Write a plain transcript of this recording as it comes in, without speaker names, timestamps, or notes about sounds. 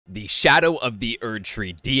The Shadow of the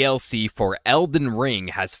Erdtree DLC for Elden Ring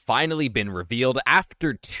has finally been revealed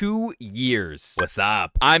after 2 years. What's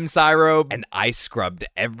up? I'm Cyrobe, and I scrubbed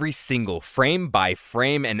every single frame by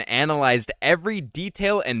frame and analyzed every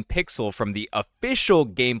detail and pixel from the official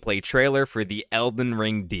gameplay trailer for the Elden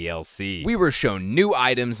Ring DLC. We were shown new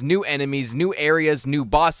items, new enemies, new areas, new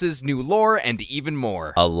bosses, new lore, and even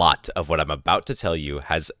more. A lot of what I'm about to tell you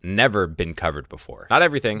has never been covered before. Not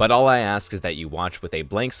everything, but all I ask is that you watch with a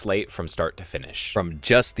blank slate from start to finish. From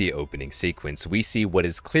just the opening sequence, we see what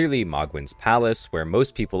is clearly Mogwyn's palace, where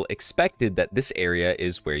most people expected that this area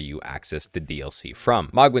is where you access the DLC from.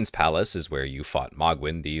 Mogwyn's palace is where you fought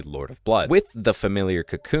Godwyn, the Lord of Blood, with the familiar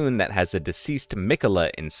cocoon that has a deceased Miquella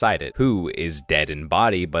inside it, who is dead in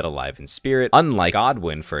body but alive in spirit, unlike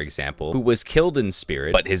Godwyn, for example, who was killed in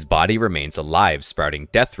spirit, but his body remains alive, sprouting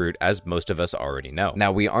deathroot, as most of us already know.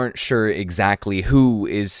 Now, we aren't sure exactly who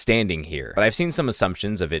is standing here, but I've seen some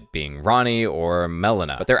assumptions of it being Ranni or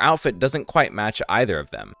Melina, but their outfit doesn't quite match either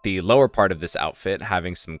of them. The lower part of this outfit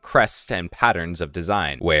having some crests and patterns of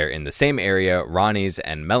design, where in the same area, Ranni's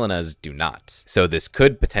and Melina's do not. So this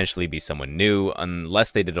could potentially be someone new,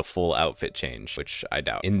 unless they did a full outfit change, which I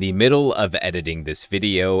doubt. In the middle of editing this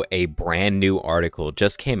video, a brand new article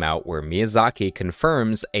just came out where Miyazaki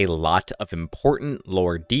confirms a lot of important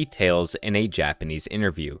lore details in a Japanese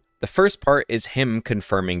interview. The first part is him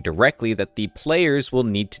confirming directly that the players will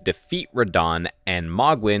need to defeat Radahn and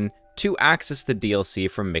Godwyn to access the DLC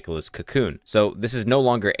from Miquella's cocoon. So this is no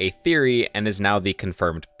longer a theory and is now the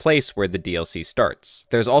confirmed place where the DLC starts.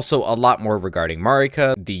 There's also a lot more regarding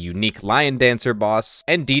Marika, the unique lion dancer boss,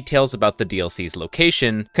 and details about the DLC's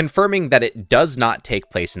location, confirming that it does not take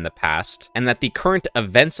place in the past, and that the current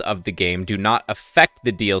events of the game do not affect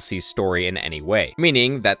the DLC's story in any way,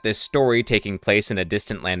 meaning that this story taking place in a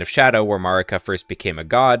distant land of shadow where Marika first became a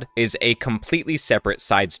god is a completely separate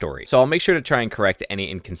side story. So I'll make sure to try and correct any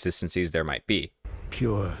inconsistencies there might be.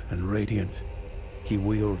 Pure and radiant, he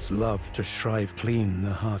wields love to shrive clean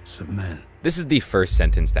the hearts of men. This is the first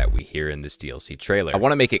sentence that we hear in this DLC trailer. I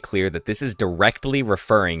want to make it clear that this is directly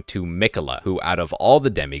referring to Miquella, who out of all the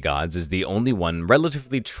demigods is the only one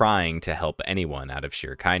relatively trying to help anyone out of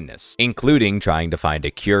sheer kindness, including trying to find a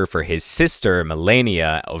cure for his sister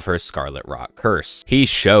Malenia of her Scarlet Rot curse. He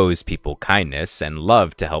shows people kindness and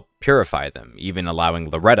love to help purify them, even allowing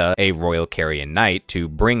Loretta, a royal Carian knight, to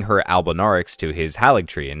bring her Albinaurics to his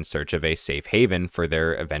Erdtree in search of a safe haven for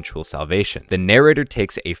their eventual salvation. The narrator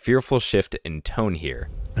takes a fearful shift in tone here.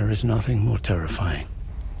 There is nothing more terrifying.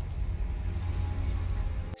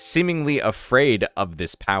 Seemingly afraid of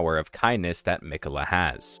this power of kindness that Miquella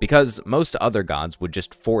has, because most other gods would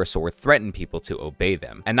just force or threaten people to obey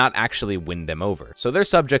them, and not actually win them over, so their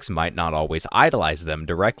subjects might not always idolize them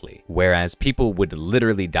directly, whereas people would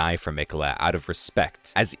literally die for Miquella out of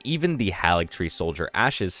respect, as even the Erdtree soldier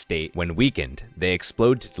Ashes state, when weakened, they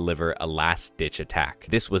explode to deliver a last-ditch attack.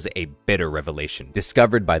 This was a bitter revelation,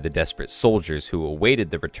 discovered by the desperate soldiers who awaited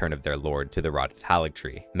the return of their lord to the rotted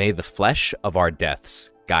Erdtree. May the flesh of our deaths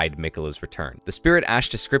guide Miquella's return. The Spirit Ash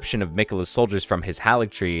description of Miquella's soldiers from his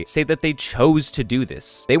Erdtree say that they chose to do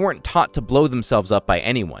this. They weren't taught to blow themselves up by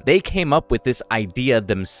anyone. They came up with this idea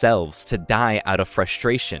themselves to die out of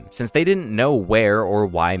frustration, since they didn't know where or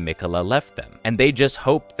why Miquella left them. And they just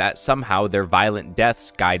hoped that somehow their violent deaths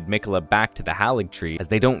guide Miquella back to the Erdtree, as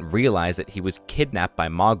they don't realize that he was kidnapped by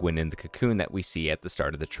Godwyn in the cocoon that we see at the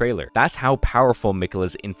start of the trailer. That's how powerful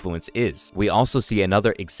Miquella's influence is. We also see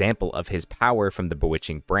another example of his power from the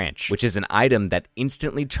Bewitching Branch, which is an item that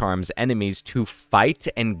instantly charms enemies to fight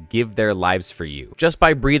and give their lives for you, just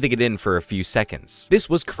by breathing it in for a few seconds. This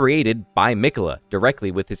was created by Miquella,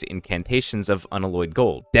 directly with his incantations of unalloyed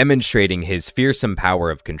gold, demonstrating his fearsome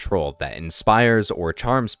power of control that inspires or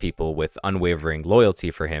charms people with unwavering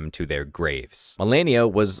loyalty for him to their graves.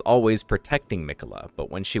 Malenia was always protecting Miquella,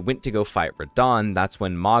 but when she went to go fight Radahn, that's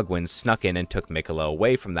when Godwyn snuck in and took Miquella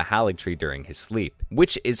away from the Erdtree during his sleep,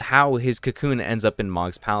 which is how his cocoon ends up in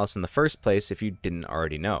Mog's palace in the first place if you didn't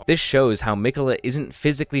already know. This shows how Miquella isn't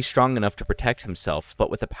physically strong enough to protect himself, but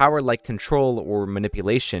with a power like control or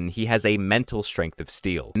manipulation, he has a mental strength of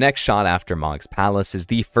steel. The next shot after Mog's palace is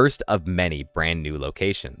the first of many brand new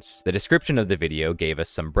locations. The description of the video gave us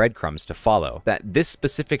some breadcrumbs to follow, that this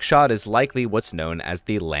specific shot is likely what's known as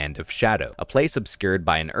the Land of Shadow, a place obscured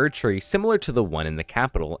by an Erdtree similar to the one in the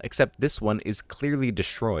capital, except this one is clearly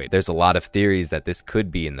destroyed. There's a lot of theories that this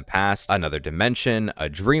could be in the past, another dimension, Numen, a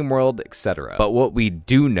dream world, etc. But what we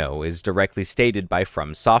do know is directly stated by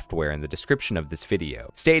From Software in the description of this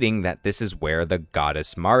video, stating that this is where the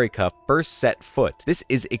goddess Marika first set foot. This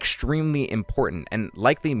is extremely important and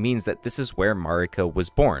likely means that this is where Marika was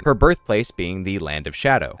born, her birthplace being the Land of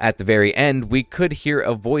Shadow. At the very end, we could hear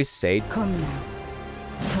a voice say, "Come now,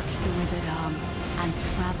 touch the withered arm and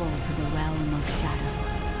travel to the realm of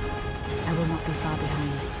shadow. I will not be far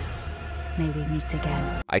behind. May we meet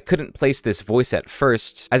again." I couldn't place this voice at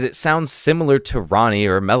first, as it sounds similar to Ronnie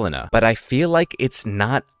or Melina, but I feel like it's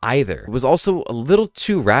not either. It was also a little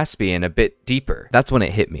too raspy and a bit deeper. That's when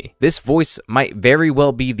it hit me. This voice might very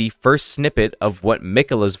well be the first snippet of what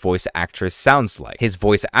Miquella's voice actress sounds like. His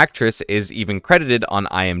voice actress is even credited on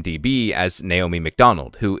IMDb as Naomi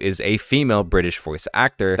MacDonald, who is a female British voice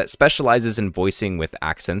actor that specializes in voicing with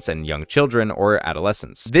accents and young children or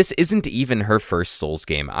adolescents. This isn't even her first Souls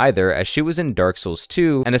game either, as she was in Dark Souls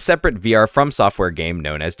 2 and a separate VR From Software game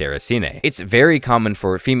known as Deracine. It's very common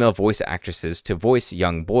for female voice actresses to voice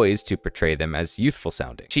young boys to portray them as youthful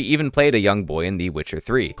sounding. She even played a young boy in The Witcher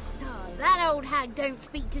 3. Oh, that old hag don't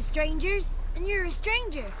speak to strangers, and you're a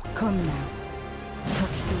stranger. Come now, touch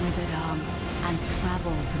the withered arm and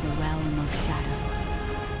travel to the realm of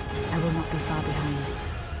shadow. I will not be far behind.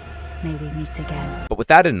 May we meet again. But with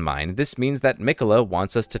that in mind, this means that Miquella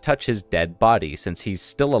wants us to touch his dead body since he's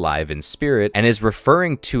still alive in spirit and is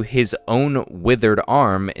referring to his own withered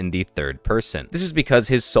arm in the third person. This is because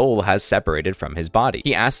his soul has separated from his body.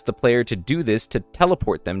 He asks the player to do this to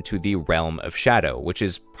teleport them to the realm of shadow, which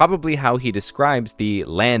is probably how he describes the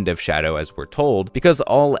Land of Shadow as we're told, because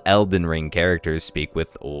all Elden Ring characters speak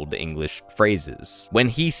with Old English phrases. When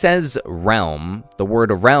he says realm, the word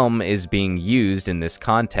realm is being used in this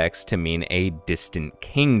context to mean a distant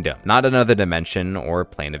kingdom, not another dimension or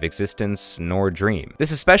plane of existence, nor dream.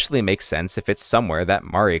 This especially makes sense if it's somewhere that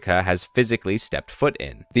Marika has physically stepped foot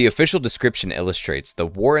in. The official description illustrates the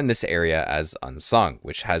war in this area as unsung,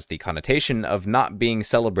 which has the connotation of not being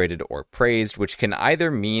celebrated or praised, which can either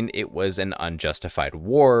mean it was an unjustified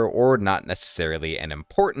war or not necessarily an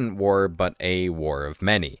important war, but a war of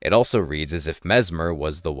many. It also reads as if Mesmer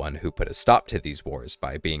was the one who put a stop to these wars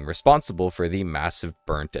by being responsible for the massive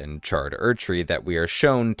burnt and charred Erdtree that we are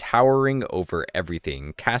shown towering over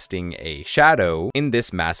everything, casting a shadow in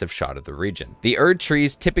this massive shot of the region. The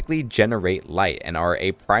Erdtrees typically generate light and are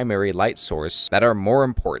a primary light source that are more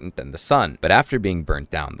important than the sun, but after being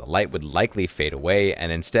burnt down, the light would likely fade away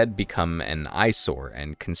and instead become an eyesore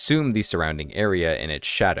and consume the surrounding area in its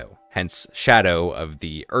shadow. Hence, Shadow of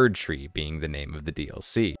the Erdtree being the name of the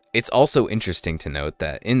DLC. It's also interesting to note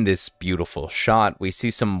that in this beautiful shot, we see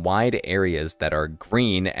some wide areas that are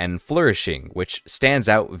green and flourishing, which stands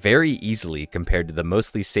out very easily compared to the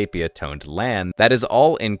mostly sepia-toned land that is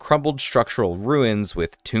all in crumbled structural ruins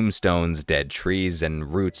with tombstones, dead trees,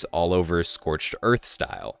 and roots all over scorched earth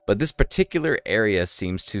style. But this particular area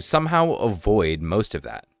seems to somehow avoid most of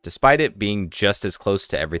that, despite it being just as close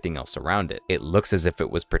to everything else around it. It looks as if it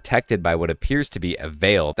was protected by what appears to be a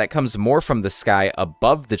veil that comes more from the sky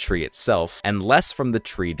above the tree itself and less from the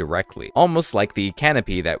tree directly, almost like the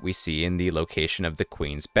canopy that we see in the location of the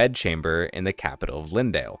Queen's bedchamber in the capital of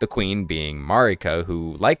Lindale. The Queen being Marika,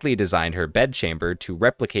 who likely designed her bedchamber to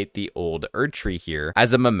replicate the old Erdtree here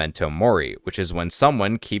as a memento mori, which is when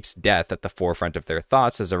someone keeps death at the forefront of their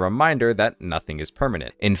thoughts as a reminder that nothing is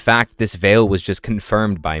permanent. In fact, this veil was just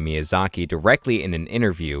confirmed by Miyazaki directly in an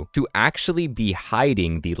interview to actually be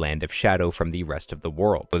hiding the Land of Shadow from the rest of the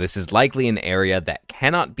world. So this is likely an area that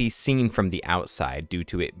cannot be seen from the outside due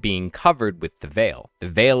to it being covered with the veil. The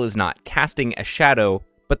veil is not casting a shadow,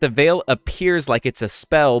 but the veil appears like it's a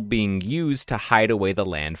spell being used to hide away the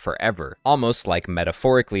land forever, almost like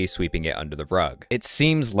metaphorically sweeping it under the rug. It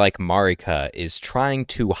seems like Marika is trying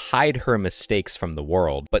to hide her mistakes from the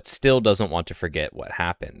world, but still doesn't want to forget what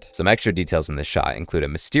happened. Some extra details in this shot include a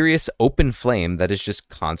mysterious open flame that is just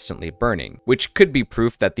constantly burning, which could be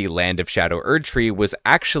proof that the Land of Shadow Erdtree was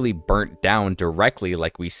actually burnt down directly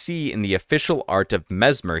like we see in the official art of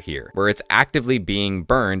Mesmer here, where it's actively being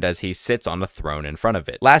burned as he sits on a throne in front of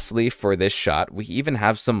it. Lastly, for this shot, we even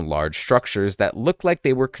have some large structures that look like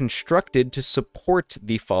they were constructed to support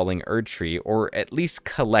the falling Erdtree, or at least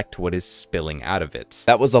collect what is spilling out of it.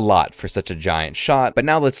 That was a lot for such a giant shot, but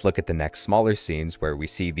now let's look at the next smaller scenes where we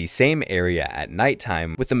see the same area at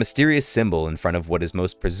nighttime with a mysterious symbol in front of what is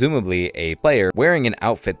most presumably a player wearing an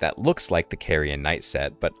outfit that looks like the Carrion Knight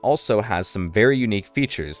set, but also has some very unique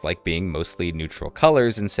features like being mostly neutral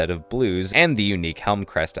colors instead of blues and the unique helm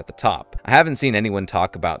crest at the top. I haven't seen anyone talk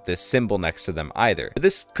talk about this symbol next to them either, but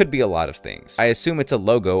this could be a lot of things. I assume it's a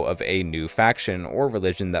logo of a new faction or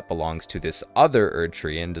religion that belongs to this other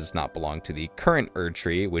Erdtree and does not belong to the current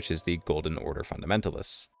Erdtree, which is the Golden Order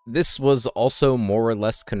Fundamentalists. This was also more or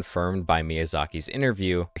less confirmed by Miyazaki's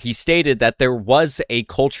interview. He stated that there was a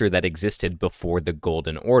culture that existed before the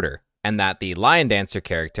Golden Order, and that the Lion Dancer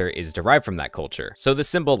character is derived from that culture, so the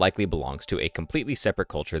symbol likely belongs to a completely separate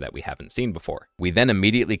culture that we haven't seen before. We then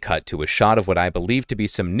immediately cut to a shot of what I believe to be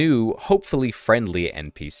some new, hopefully friendly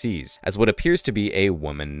NPCs, as what appears to be a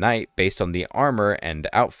woman knight based on the armor and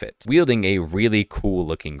outfit, wielding a really cool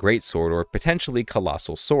looking greatsword or potentially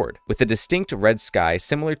colossal sword, with a distinct red sky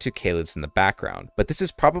similar to Caelid's in the background, but this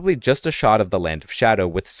is probably just a shot of the Land of Shadow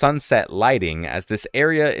with sunset lighting, as this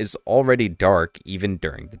area is already dark even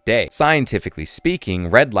during the day. Scientifically speaking,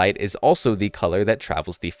 red light is also the color that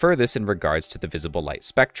travels the furthest in regards to the visible light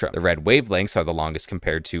spectrum. The red wavelengths are the longest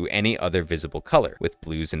compared to any other visible color, with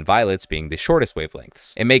blues and violets being the shortest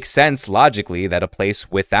wavelengths. It makes sense logically that a place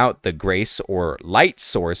without the grace or light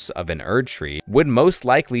source of an Erdtree would most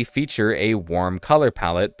likely feature a warm color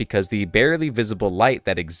palette, because the barely visible light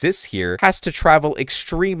that exists here has to travel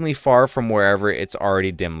extremely far from wherever its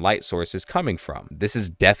already dim light source is coming from. This is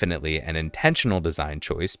definitely an intentional design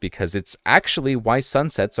choice, because it's actually why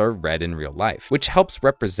sunsets are red in real life, which helps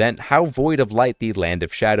represent how void of light the Land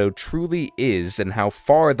of Shadow truly is and how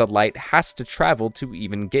far the light has to travel to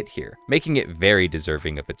even get here, making it very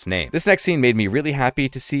deserving of its name. This next scene made me really happy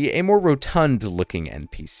to see a more rotund looking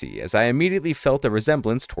NPC, as I immediately felt a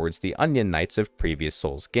resemblance towards the Onion Knights of previous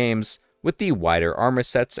Souls games, with the wider armor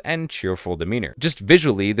sets and cheerful demeanor. Just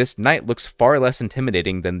visually, this knight looks far less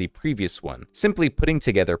intimidating than the previous one, simply putting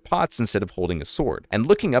together pots instead of holding a sword, and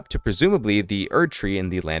looking up to presumably the Erdtree in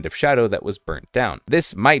the Land of Shadow that was burnt down.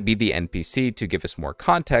 This might be the NPC to give us more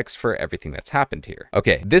context for everything that's happened here.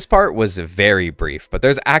 Okay, this part was very brief, but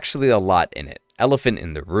there's actually a lot in it. Elephant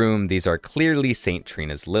in the room, these are clearly St.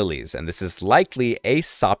 Trina's lilies, and this is likely a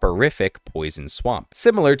soporific poison swamp,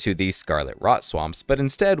 similar to the Scarlet Rot swamps, but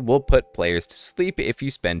instead will put players to sleep if you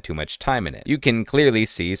spend too much time in it. You can clearly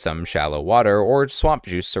see some shallow water or swamp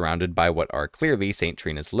juice surrounded by what are clearly St.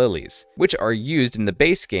 Trina's lilies, which are used in the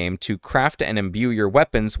base game to craft and imbue your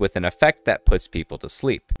weapons with an effect that puts people to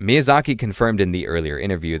sleep. Miyazaki confirmed in the earlier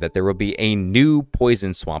interview that there will be a new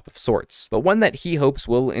poison swamp of sorts, but one that he hopes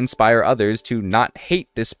will inspire others to not hate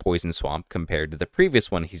this poison swamp compared to the previous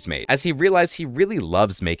one he's made, as he realized he really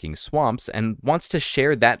loves making swamps and wants to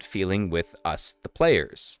share that feeling with us, the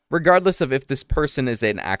players. Regardless of if this person is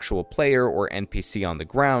an actual player or NPC on the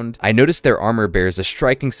ground, I noticed their armor bears a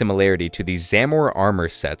striking similarity to the Zamor armor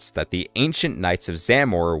sets that the ancient Knights of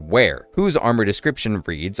Zamor wear, whose armor description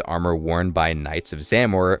reads, armor worn by Knights of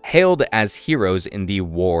Zamor, hailed as heroes in the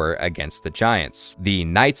war against the giants. The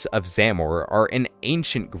Knights of Zamor are an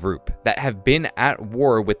ancient group that have been at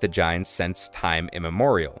war with the giants since time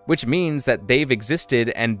immemorial, which means that they've existed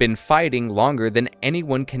and been fighting longer than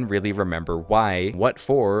anyone can really remember why, what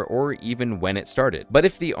for, or even when it started. But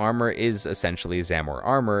if the armor is essentially Zamor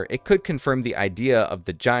armor, it could confirm the idea of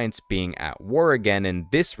the giants being at war again in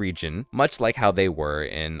this region, much like how they were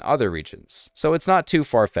in other regions. So it's not too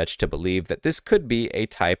far-fetched to believe that this could be a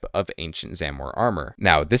type of ancient Zamor armor.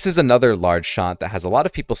 Now, this is another large shot that has a lot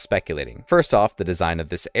of people speculating. First off, the design of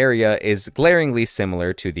this area is glaringly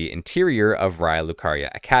similar to the interior of Raya Lucaria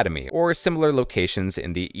Academy, or similar locations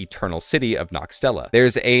in the Eternal City of Noxtella.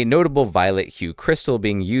 There's a notable violet hue crystal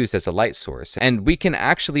being used as a light source, and we can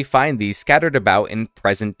actually find these scattered about in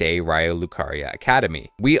present-day Raya Lucaria Academy.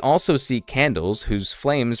 We also see candles whose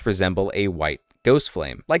flames resemble a white ghost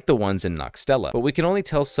flame, like the ones in Noxtella, but we can only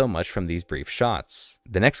tell so much from these brief shots.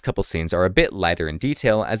 The next couple scenes are a bit lighter in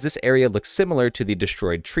detail, as this area looks similar to the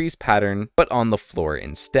destroyed trees pattern, but on the floor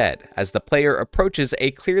instead, as the player approaches a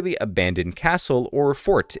clearly abandoned castle or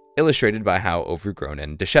fort, illustrated by how overgrown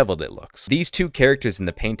and disheveled it looks. These two characters in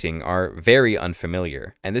the painting are very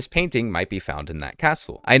unfamiliar, and this painting might be found in that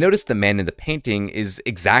castle. I noticed the man in the painting is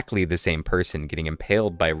exactly the same person getting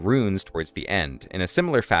impaled by runes towards the end, in a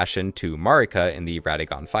similar fashion to Marika in the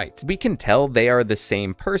Radagon fight. We can tell they are the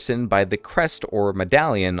same person by the crest or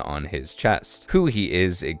medallion on his chest. Who he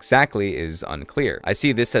is exactly is unclear. I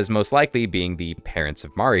see this as most likely being the parents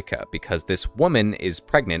of Marika, because this woman is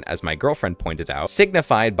pregnant, as my girlfriend pointed out,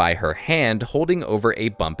 signified by her hand holding over a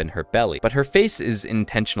bump in her belly, but her face is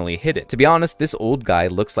intentionally hidden. To be honest, this old guy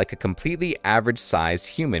looks like a completely average-sized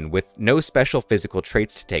human with no special physical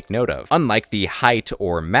traits to take note of, unlike the height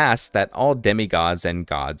or mass that all demigods and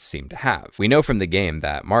gods seem to have. We know from the game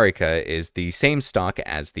that Marika is the same stock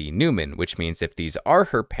as the Numen, which means if these are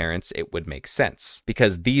her parents, it would make sense,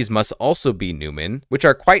 because these must also be Numen, which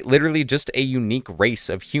are quite literally just a unique race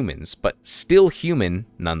of humans, but still human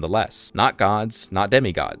nonetheless. Not gods, not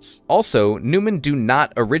demigods. Also, Numen do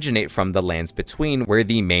not originate from the lands between where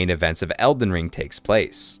the main events of Elden Ring takes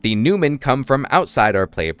place. The Numen come from outside our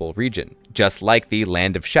playable region, just like the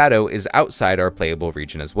Land of Shadow is outside our playable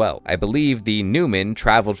region as well. I believe the Numen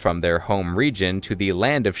traveled from their home region to the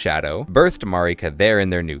Land of Shadow, birthed Marika there in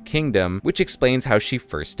their new kingdom, which explains how she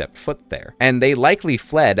first stepped foot there. And they likely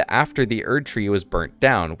fled after the Erdtree was burnt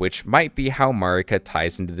down, which might be how Marika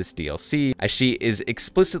ties into this DLC, as she is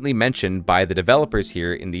explicitly mentioned by the developers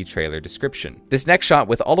here in the trailer description. This next shot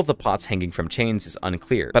with all of the pots hanging from chains is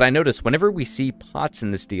unclear, but I notice whenever we see pots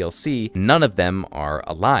in this DLC, none of them are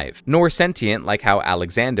alive, nor sentient like how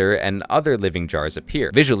Alexander and other living jars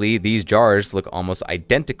appear. Visually, these jars look almost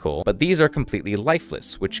identical, but these are completely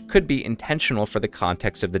lifeless, which could be intentional for the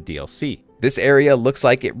context of the DLC. This area looks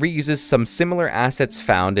like it reuses some similar assets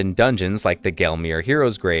found in dungeons like the Gelmir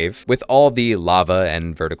Hero's Grave, with all the lava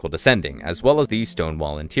and vertical descending, as well as the stone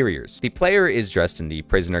wall interiors. The player is dressed in the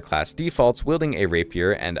prisoner class defaults, wielding a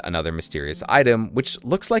rapier and another mysterious item, which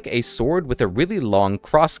looks like a sword with a really long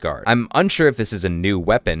crossguard. I'm unsure if this is a new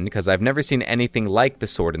weapon, because I've never seen anything like the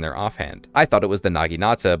sword in their offhand. I thought it was the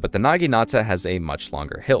Naginata, but the Naginata has a much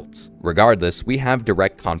longer hilt. Regardless, we have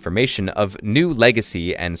direct confirmation of new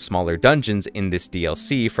legacy and smaller dungeons in this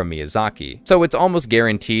DLC from Miyazaki, so it's almost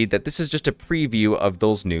guaranteed that this is just a preview of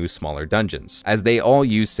those new smaller dungeons, as they all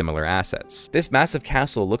use similar assets. This massive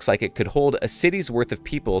castle looks like it could hold a city's worth of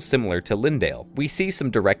people, similar to Lindale. We see some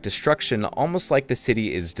direct destruction, almost like the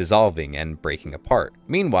city is dissolving and breaking apart.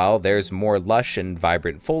 Meanwhile, there's more lush and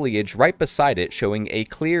vibrant foliage right beside it, showing a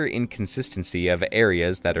clear inconsistency of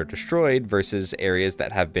areas that are destroyed versus areas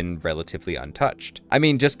that have been relatively untouched. I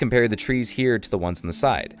mean, just compare the trees here to the ones on the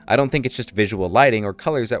side. I don't think it's just visual lighting or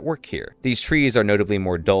colors at work here. These trees are notably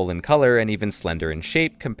more dull in color and even slender in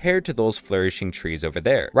shape compared to those flourishing trees over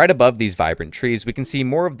there. Right above these vibrant trees, we can see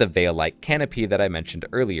more of the veil-like canopy that I mentioned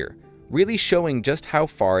earlier, really showing just how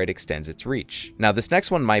far it extends its reach. Now, this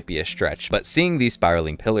next one might be a stretch, but seeing these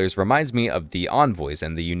spiraling pillars reminds me of the envoys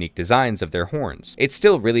and the unique designs of their horns. It's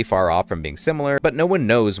still really far off from being similar, but no one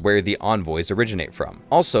knows where the envoys originate from.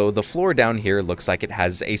 Also, the floor down here looks like it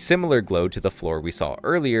has a similar glow to the floor we saw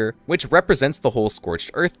earlier, which represents the whole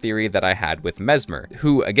scorched earth theory that I had with Mesmer,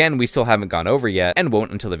 who again we still haven't gone over yet and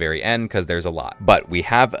won't until the very end because there's a lot. But we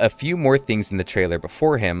have a few more things in the trailer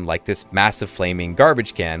before him, like this massive flaming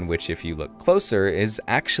garbage can, which if you look closer is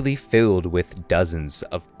actually filled with dozens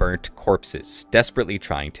of burnt corpses desperately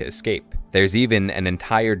trying to escape. There's even an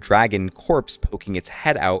entire dragon corpse poking its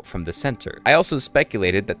head out from the center. I also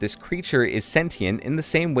speculated that this creature is sentient in the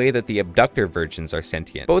same way that the abductor virgins are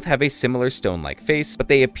sentient. Both have a similar stone-like face, but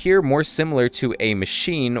they appear more similar to a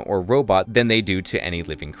machine or robot than they do to any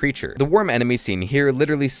living creature. The worm enemy seen here,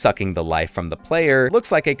 literally sucking the life from the player,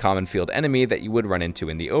 looks like a common field enemy that you would run into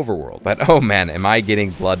in the overworld. But oh man, am I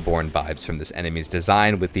getting Bloodborne vibes from this enemy's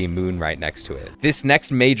design with the moon right next to it. This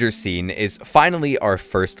next major scene is finally our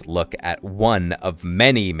first look at one of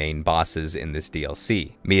many main bosses in this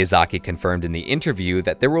DLC. Miyazaki confirmed in the interview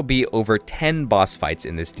that there will be over 10 boss fights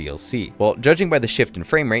in this DLC. Well, judging by the shift in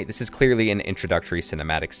frame rate, this is clearly an introductory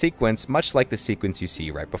cinematic sequence, much like the sequence you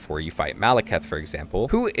see right before you fight Malekith, for example,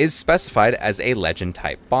 who is specified as a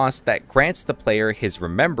legend-type boss that grants the player his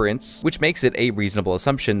remembrance, which makes it a reasonable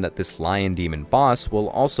assumption that this lion demon boss will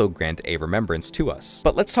also grant a remembrance to us.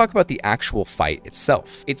 But let's talk about the actual fight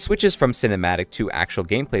itself. It switches from cinematic to actual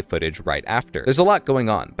gameplay footage right after. There's a lot going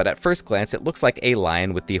on, but at first glance it looks like a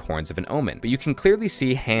lion with the horns of an omen, but you can clearly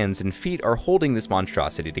see hands and feet are holding this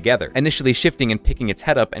monstrosity together, initially shifting and picking its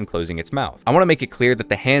head up and closing its mouth. I want to make it clear that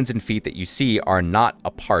the hands and feet that you see are not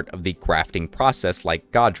a part of the grafting process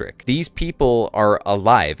like Godric. These people are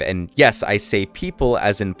alive, and yes, I say people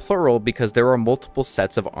as in plural because there are multiple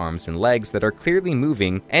sets of arms and legs that are clearly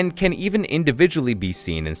moving and can even individually be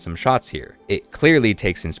seen in some shots here. It clearly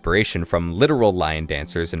takes inspiration from literal lion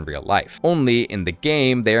dancers in real life. Only in the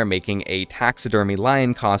game, they are making a taxidermy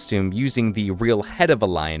lion costume using the real head of a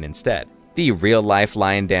lion instead. The real-life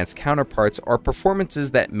lion dance counterparts are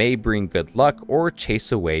performances that may bring good luck or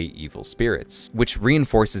chase away evil spirits, which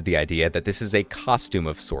reinforces the idea that this is a costume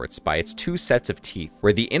of sorts by its two sets of teeth,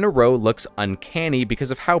 where the inner row looks uncanny because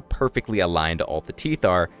of how perfectly aligned all the teeth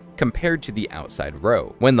are, compared to the outside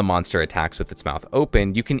row. When the monster attacks with its mouth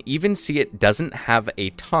open, you can even see it doesn't have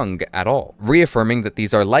a tongue at all, reaffirming that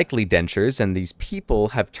these are likely dentures and these people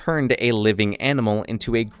have turned a living animal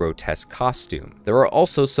into a grotesque costume. There are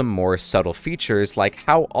also some more subtle features like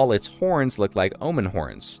how all its horns look like omen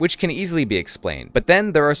horns, which can easily be explained, but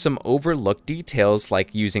then there are some overlooked details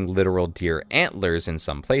like using literal deer antlers in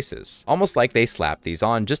some places, almost like they slapped these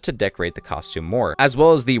on just to decorate the costume more, as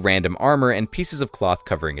well as the random armor and pieces of cloth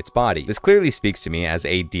covering its body. This clearly speaks to me as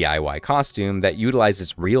a DIY costume that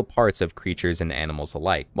utilizes real parts of creatures and animals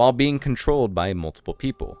alike, while being controlled by multiple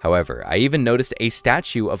people. However, I even noticed a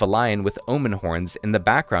statue of a lion with omen horns in the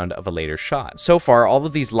background of a later shot. So far, all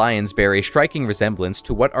of these lions bear a striking resemblance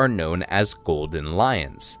to what are known as golden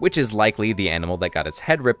lions, which is likely the animal that got its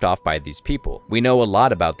head ripped off by these people. We know a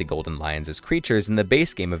lot about the golden lions as creatures in the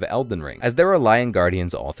base game of Elden Ring, as there are lion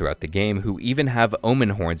guardians all throughout the game who even have omen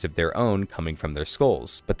horns of their own coming from their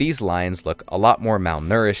skulls. But these lions look a lot more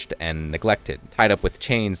malnourished and neglected, tied up with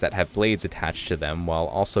chains that have blades attached to them while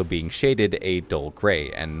also being shaded a dull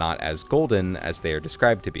gray and not as golden as they are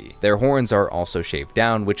described to be. Their horns are also shaved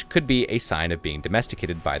down, which could be a sign of being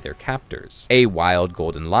domesticated by their captors. A wild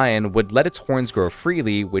golden lion would let its horns grow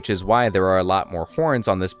freely, which is why there are a lot more horns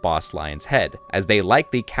on this boss lion's head, as they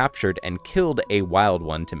likely captured and killed a wild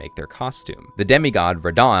one to make their costume. The demigod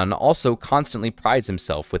Radon also constantly prides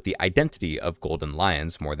himself with the identity of golden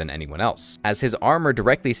lions more than anyone else, as his armor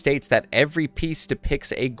directly states that every piece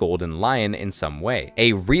depicts a golden lion in some way.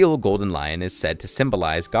 A real golden lion is said to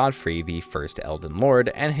symbolize Godfrey, the first Elden Lord,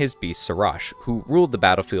 and his beast Sarash, who ruled the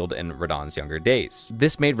battlefield in Radon's younger days.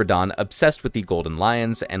 This made Radon obsessed with the golden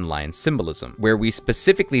lions and lion symbolism, where we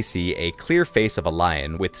specifically see a clear face of a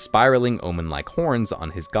lion with spiraling omen-like horns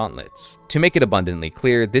on his gauntlets. To make it abundantly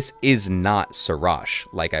clear, this is not Sarash,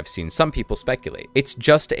 like I've seen some people speculate. It's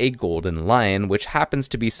just a golden lion, which happens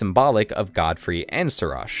to be symbolic of Godfrey and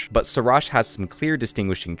Sarash, but Sarash has some clear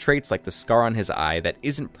distinguishing traits like the scar on his eye that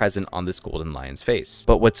isn't present on this golden lion's face.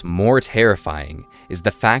 But what's more terrifying is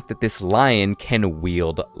the fact that this lion can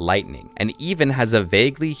wield lightning, and even has a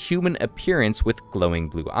vaguely human appearance with glowing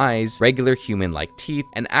blue eyes, regular human-like teeth,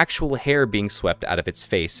 and actual hair being swept out of its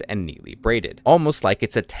face and neatly braided, almost like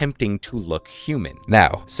it's attempting to look human.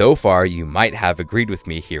 Now, so far you might have agreed with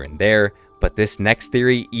me here and there, but this next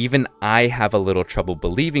theory, even I have a little trouble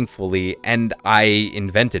believing fully, and I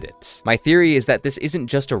invented it. My theory is that this isn't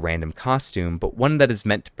just a random costume, but one that is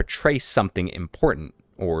meant to portray something important,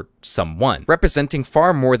 or someone, representing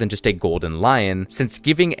far more than just a golden lion, since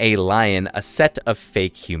giving a lion a set of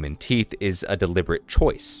fake human teeth is a deliberate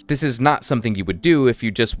choice. This is not something you would do if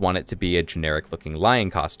you just want it to be a generic looking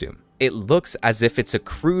lion costume. It looks as if it's a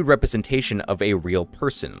crude representation of a real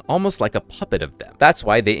person, almost like a puppet of them. That's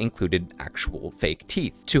why they included actual fake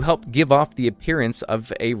teeth, to help give off the appearance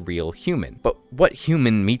of a real human. But what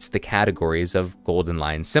human meets the categories of golden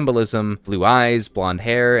lion symbolism, blue eyes, blonde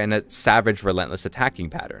hair, and a savage, relentless attacking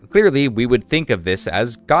pattern? Clearly, we would think of this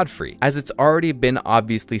as Godfrey, as it's already been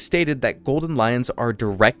obviously stated that golden lions are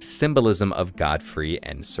direct symbolism of Godfrey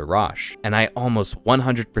and Sarash. And I almost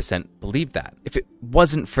 100% believe that. If it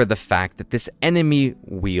wasn't for the fact that this enemy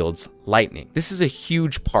wields lightning. This is a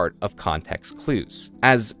huge part of context clues,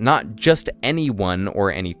 as not just anyone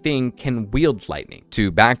or anything can wield lightning.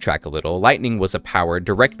 To backtrack a little, lightning was a power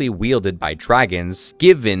directly wielded by dragons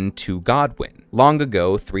given to Godwyn. Long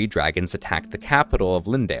ago, 3 dragons attacked the capital of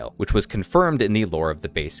Lindale, which was confirmed in the lore of the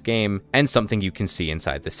base game, and something you can see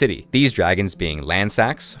inside the city. These dragons being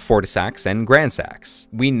Landsax, Fortisax, and Grandsax.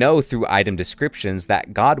 We know through item descriptions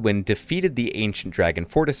that Godwyn defeated the ancient dragon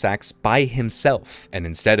Fortisax by himself, and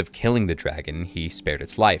instead of killing the dragon, he spared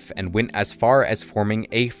its life, and went as far as forming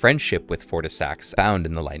a friendship with Fortisax, found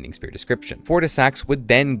in the Lightning Spear description. Fortisax would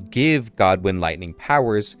then give Godwyn lightning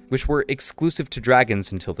powers, which were exclusive to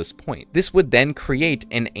dragons until this point. This would then create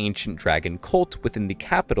an ancient dragon cult within the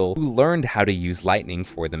capital who learned how to use lightning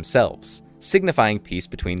for themselves, signifying peace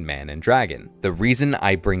between man and dragon. The reason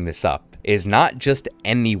I bring this up is not just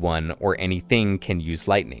anyone or anything can use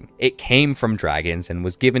lightning. It came from dragons and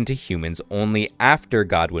was given to humans only after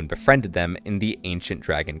Godwyn befriended them in the ancient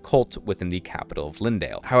dragon cult within the capital of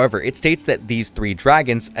Lindale. However, it states that these 3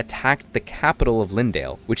 dragons attacked the capital of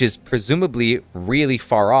Lindale, which is presumably really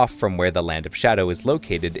far off from where the Land of Shadow is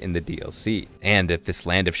located in the DLC. And if this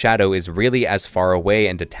Land of Shadow is really as far away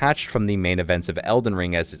and detached from the main events of Elden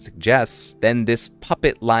Ring as it suggests, then this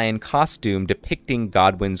puppet lion costume depicting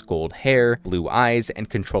Godwyn's gold hair hair, blue eyes, and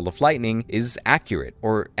control of lightning is accurate,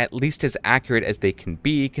 or at least as accurate as they can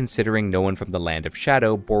be considering no one from the Land of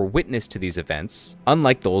Shadow bore witness to these events,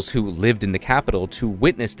 unlike those who lived in the capital to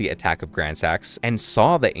witness the attack of Grandsax and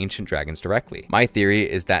saw the ancient dragons directly. My theory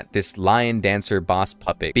is that this lion dancer boss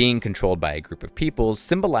puppet being controlled by a group of people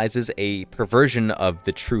symbolizes a perversion of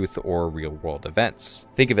the truth or real-world events.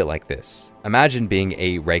 Think of it like this. Imagine being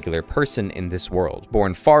a regular person in this world,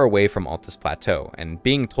 born far away from Altus Plateau, and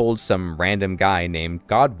being told some random guy named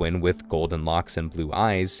Godwyn with golden locks and blue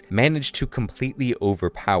eyes managed to completely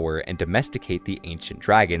overpower and domesticate the ancient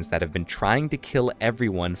dragons that have been trying to kill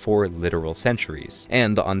everyone for literal centuries.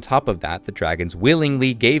 And on top of that, the dragons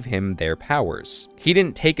willingly gave him their powers. He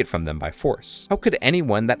didn't take it from them by force. How could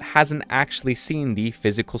anyone that hasn't actually seen the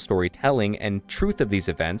physical storytelling and truth of these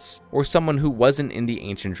events, or someone who wasn't in the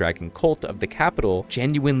ancient dragon cult of the capital,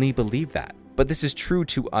 genuinely believe that? But this is true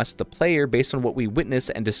to us, the player, based on what we witness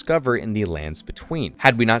and discover in the lands between.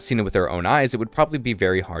 Had we not seen it with our own eyes, it would probably be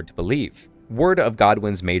very hard to believe. Word of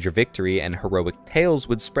Godwyn's major victory and heroic tales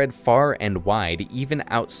would spread far and wide, even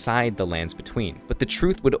outside the lands between, but the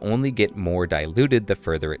truth would only get more diluted the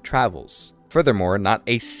further it travels. Furthermore, not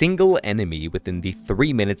a single enemy within the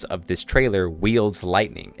 3 minutes of this trailer wields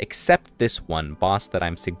lightning, except this one boss that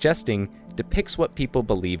I'm suggesting depicts what people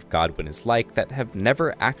believe Godwyn is like that have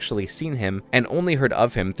never actually seen him and only heard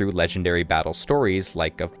of him through legendary battle stories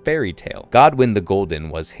like a fairy tale. Godwyn the Golden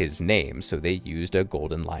was his name, so they used a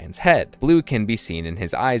golden lion's head. Blue can be seen in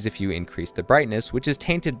his eyes if you increase the brightness, which is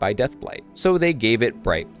tainted by deathblight, so they gave it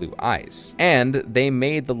bright blue eyes. And they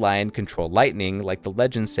made the lion control lightning like the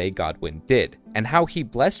legends say Godwyn did, and how he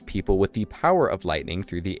blessed people with the power of lightning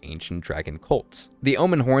through the ancient dragon cult. The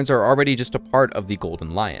Omen horns are already just a part of the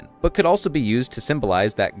golden lion, but could also be used to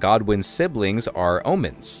symbolize that Godwyn's siblings are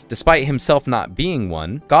omens. Despite himself not being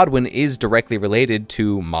one, Godwyn is directly related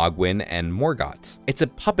to Mogwyn and Morgoth. It's a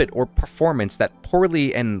puppet or performance that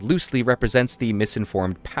poorly and loosely represents the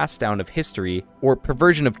misinformed pass down of history or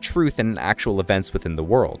perversion of truth and actual events within the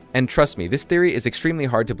world. And trust me, this theory is extremely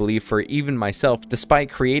hard to believe for even myself despite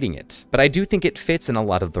creating it, but I do think it fits in a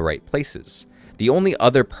lot of the right places. The only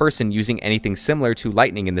other person using anything similar to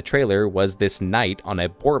lightning in the trailer was this knight on a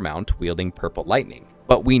boar mount wielding purple lightning.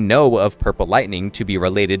 But we know of purple lightning to be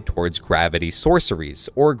related towards gravity sorceries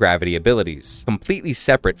or gravity abilities, completely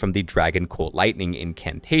separate from the dragon cult lightning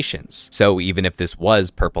incantations. So even if this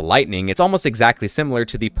was purple lightning, it's almost exactly similar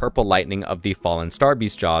to the purple lightning of the fallen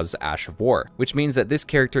Starbeast Jaws Ash of War, which means that this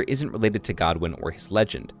character isn't related to Godwyn or his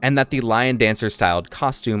legend, and that the lion dancer styled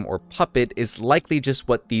costume or puppet is likely just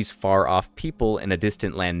what these far off people in a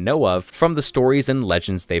distant land know of from the stories and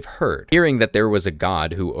legends they've heard. Hearing that there was a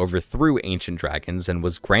god who overthrew ancient dragons and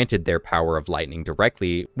was granted their power of lightning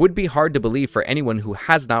directly would be hard to believe for anyone who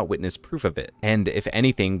has not witnessed proof of it, and if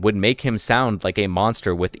anything would make him sound like a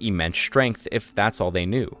monster with immense strength if that's all they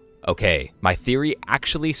knew. Okay, my theory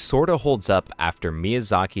actually sorta holds up after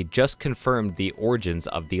Miyazaki just confirmed the origins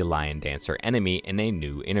of the Lion Dancer enemy in a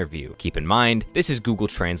new interview. Keep in mind, this is Google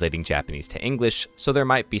translating Japanese to English, so there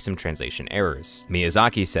might be some translation errors.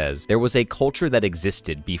 Miyazaki says, there was a culture that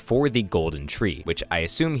existed before the Golden Tree, which I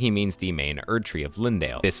assume he means the main Erdtree of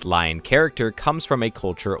Lindale. This lion character comes from a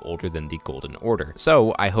culture older than the Golden Order,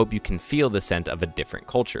 so I hope you can feel the scent of a different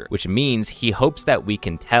culture, which means he hopes that we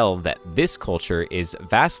can tell that this culture is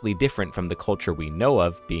vastly different from the culture we know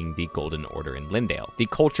of being the Golden Order in Lindale. The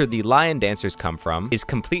culture the Lion Dancers come from is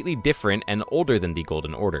completely different and older than the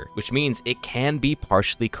Golden Order, which means it can be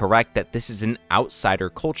partially correct that this is an outsider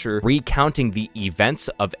culture recounting the events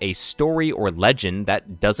of a story or legend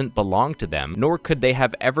that doesn't belong to them, nor could they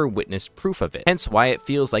have ever witnessed proof of it. Hence why it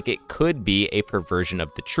feels like it could be a perversion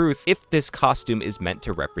of the truth if this costume is meant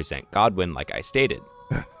to represent Godwyn, like I stated.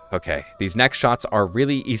 Okay, these next shots are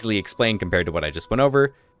really easily explained compared to what I just went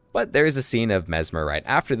over, but there is a scene of Mesmer right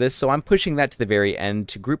after this, so I'm pushing that to the very end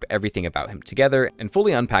to group everything about him together and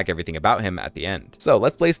fully unpack everything about him at the end. So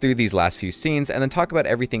let's blaze through these last few scenes and then talk about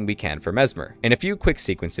everything we can for Mesmer. In a few quick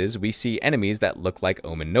sequences, we see enemies that look like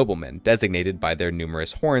Omen Noblemen, designated by their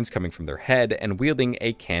numerous horns coming from their head and wielding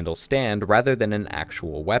a candle stand rather than an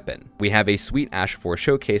actual weapon. We have a sweet Ash 4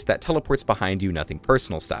 showcase that teleports behind you nothing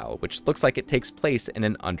personal style, which looks like it takes place in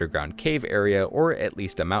an underground cave area or at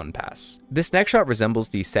least a mountain pass. This next shot resembles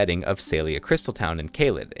the setting of Salia Crystal Town in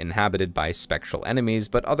Caelid, inhabited by spectral enemies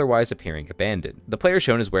but otherwise appearing abandoned. The player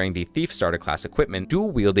shown is wearing the Thief starter class equipment,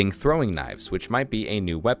 dual-wielding throwing knives, which might be a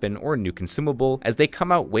new weapon or new consumable, as they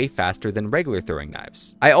come out way faster than regular throwing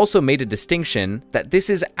knives. I also made a distinction that this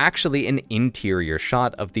is actually an interior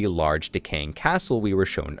shot of the large decaying castle we were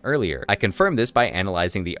shown earlier. I confirmed this by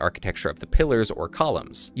analyzing the architecture of the pillars or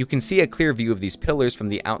columns. You can see a clear view of these pillars from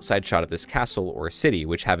the outside shot of this castle or city,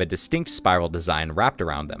 which have a distinct spiral design wrapped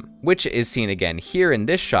around them, which is seen again here in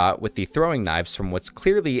this shot with the throwing knives from what's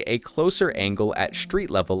clearly a closer angle at street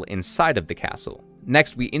level inside of the castle.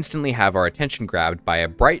 Next, we instantly have our attention grabbed by a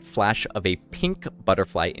bright flash of a pink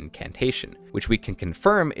butterfly incantation, which we can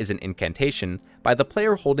confirm is an incantation by the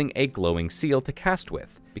player holding a glowing seal to cast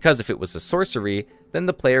with, because if it was a sorcery, then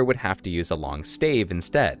the player would have to use a long stave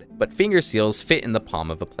instead. But finger seals fit in the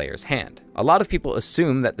palm of a player's hand. A lot of people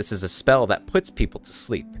assume that this is a spell that puts people to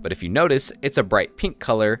sleep, but if you notice, it's a bright pink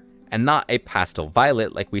color and not a pastel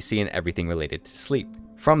violet like we see in everything related to sleep.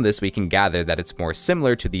 From this, we can gather that it's more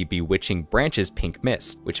similar to the Bewitching Branches pink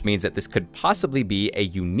mist, which means that this could possibly be a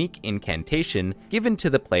unique incantation given to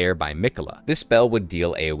the player by Miquella. This spell would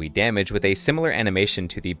deal AoE damage with a similar animation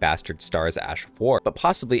to the Bastard Star's Ash of War, but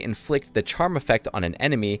possibly inflict the charm effect on an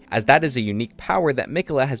enemy, as that is a unique power that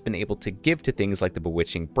Miquella has been able to give to things like the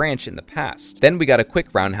Bewitching Branch in the past. Then we got a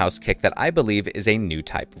quick roundhouse kick that I believe is a new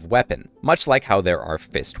type of weapon. Much like how there are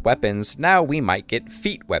fist weapons, now we might get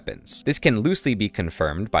feet weapons. This can loosely be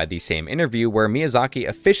confirmed by the same interview where Miyazaki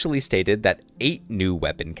officially stated that 8 new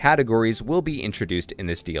weapon categories will be introduced in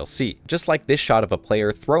this DLC, just like this shot of a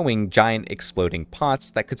player throwing giant exploding pots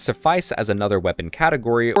that could suffice as another weapon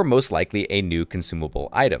category or most likely a new consumable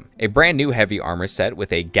item. A brand new heavy armor set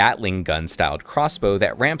with a Gatling gun styled crossbow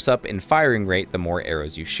that ramps up in firing rate the more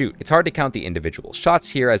arrows you shoot. It's hard to count the individual shots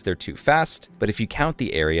here as they're too fast, but if you count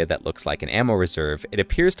the area that looks like an ammo reserve, it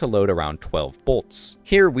appears to load around 12 bolts.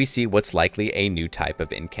 Here we see what's likely a new type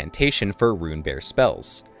of incantation for Runebear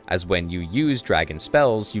spells, as when you use dragon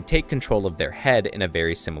spells, you take control of their head in a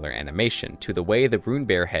very similar animation to the way the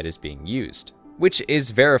Runebear head is being used, which is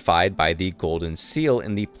verified by the golden seal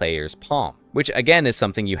in the player's palm, which again is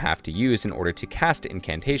something you have to use in order to cast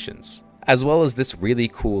incantations, as well as this really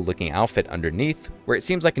cool looking outfit underneath, where it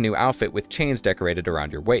seems like a new outfit with chains decorated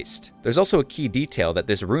around your waist. There's also a key detail that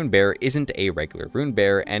this Runebear isn't a regular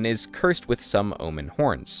Runebear and is cursed with some Omen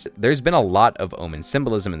horns. There's been a lot of Omen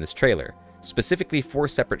symbolism in this trailer, specifically 4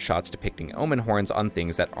 separate shots depicting Omen horns on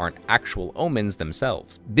things that aren't actual omens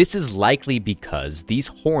themselves. This is likely because these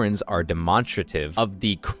horns are demonstrative of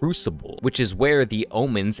the Crucible, which is where the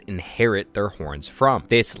omens inherit their horns from.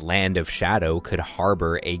 This land of shadow could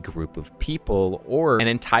harbor a group of people or an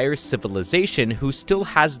entire civilization who still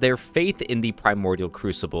has their faith in the primordial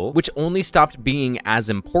Crucible, which only stopped being as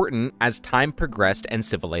important as time progressed and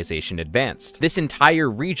civilization advanced. This entire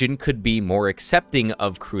region could be more accepting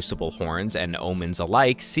of Crucible horns and omens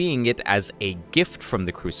alike, seeing it as a gift from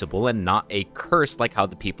the Crucible and not a curse like how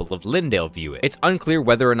the people of Lindale view it. It's unclear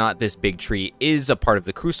whether or not this big tree is a part of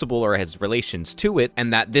the Crucible or has relations to it,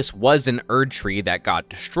 and that this was an Erdtree that got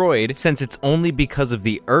destroyed, since it's only because of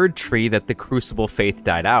the Erdtree that the Crucible faith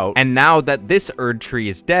died out, and now that this Erdtree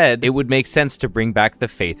is dead, it would make sense to bring back the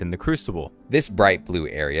faith in the Crucible. This bright blue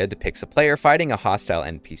area depicts a player fighting a hostile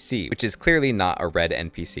NPC, which is clearly not a red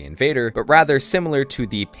NPC invader, but rather similar to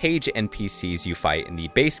the page NPCs you fight in the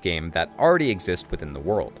base game that already exist within the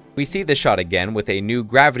world. We see this shot again with a new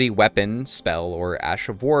gravity weapon, spell, or Ash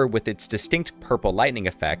of War with its distinct purple lightning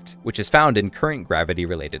effect, which is found in current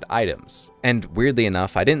gravity-related items. And weirdly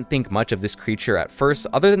enough, I didn't think much of this creature at first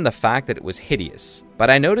other than the fact that it was hideous. But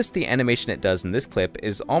I noticed the animation it does in this clip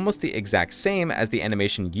is almost the exact same as the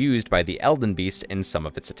animation used by the Elden beast in some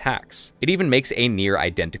of its attacks. It even makes a near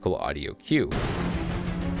identical audio cue.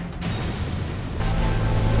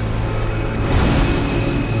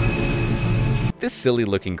 This silly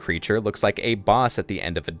looking creature looks like a boss at the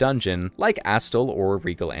end of a dungeon, like Astal or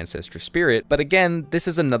Regal Ancestor Spirit, but again, this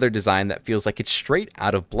is another design that feels like it's straight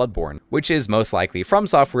out of Bloodborne, which is most likely From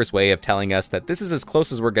Software's way of telling us that this is as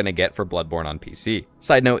close as we're gonna get for Bloodborne on PC.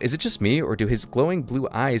 Side note, is it just me, or do his glowing blue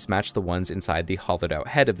eyes match the ones inside the hollowed out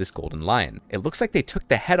head of this golden lion? It looks like they took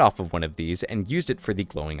the head off of one of these and used it for the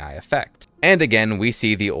glowing eye effect. And again, we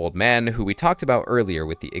see the old man who we talked about earlier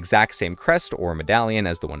with the exact same crest or medallion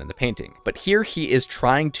as the one in the painting. But here he is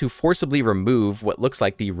trying to forcibly remove what looks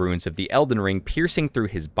like the runes of the Elden Ring piercing through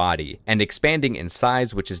his body and expanding in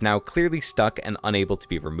size, which is now clearly stuck and unable to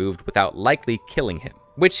be removed without likely killing him,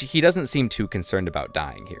 which he doesn't seem too concerned about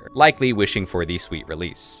dying here, likely wishing for the sweet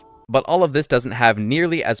release. But all of this doesn't have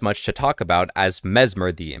nearly as much to talk about as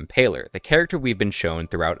Mesmer the Impaler, the character we've been shown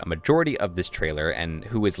throughout a majority of this trailer and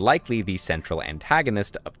who is likely the central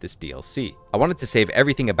antagonist of this DLC. I wanted to save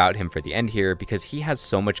everything about him for the end here because he has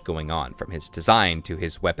so much going on, from his design to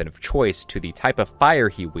his weapon of choice to the type of fire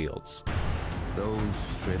he wields. Those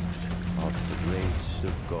stripped of the grace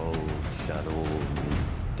of gold shall all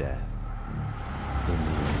meet death in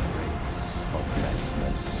the embrace of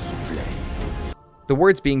Mesmer's flame. The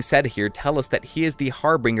words being said here tell us that he is the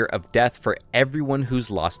harbinger of death for everyone who's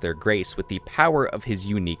lost their grace with the power of his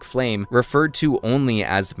unique flame, referred to only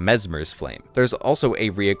as Mesmer's flame. There's also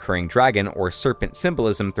a reoccurring dragon or serpent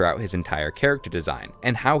symbolism throughout his entire character design,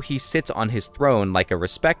 and how he sits on his throne like a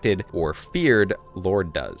respected or feared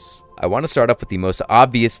lord does. I want to start off with the most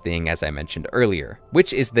obvious thing, as I mentioned earlier,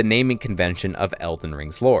 which is the naming convention of Elden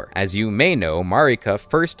Ring's lore. As you may know, Marika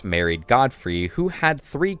first married Godfrey, who had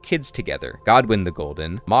 3 kids together, Godwyn the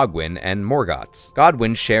Golden, Mogwyn, and Morgott.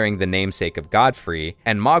 Godwyn sharing the namesake of Godfrey,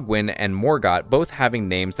 and Mogwyn and Morgott both having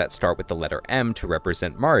names that start with the letter M to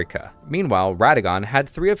represent Marika. Meanwhile, Radagon had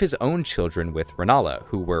 3 of his own children with Rennala,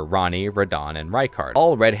 who were Ranni, Radahn, and Rykard,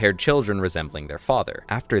 all red-haired children resembling their father.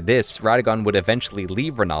 After this, Radagon would eventually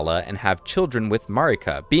leave Rennala and have children with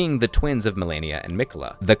Marika, being the twins of Malenia and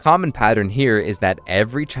Miquella. The common pattern here is that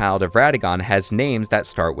every child of Radagon has names that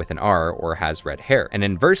start with an R or has red hair, and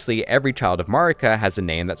inversely, every child of Marika has a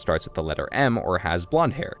name that starts with the letter M or has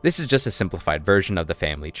blonde hair. This is just a simplified version of the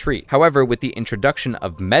family tree. However, with the introduction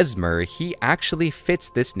of Mesmer, he actually fits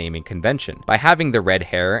this naming convention by having the red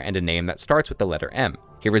hair and a name that starts with the letter M.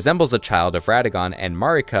 He resembles a child of Radagon and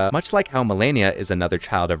Marika, much like how Malenia is another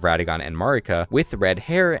child of Radagon and Marika, with red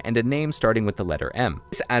hair and a name starting with the letter M.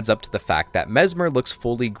 This adds up to the fact that Mesmer looks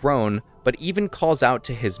fully grown, but even calls out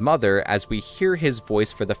to his mother as we hear his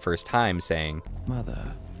voice for the first time saying,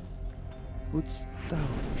 Mother, wouldst thou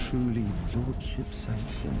truly lordship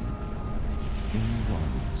sanction in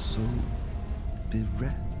one so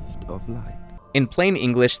bereft of light? In plain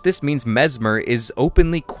English, this means Mesmer is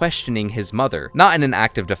openly questioning his mother, not in an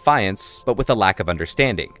act of defiance, but with a lack of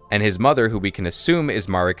understanding. And his mother, who we can assume is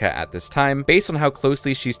Marika at this time, based on how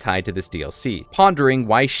closely she's tied to this DLC, pondering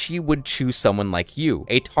why she would choose someone like you,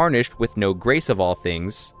 a tarnished with no grace of all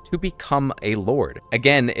things, to become a lord.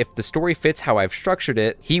 Again, if the story fits how I've structured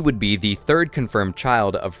it, he would be the 3rd confirmed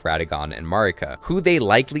child of Radagon and Marika, who they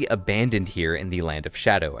likely abandoned here in the Land of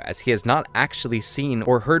Shadow, as he has not actually seen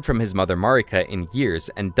or heard from his mother Marika in years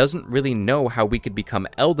and doesn't really know how we could become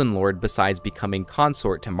Elden Lord besides becoming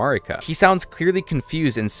consort to Marika. He sounds clearly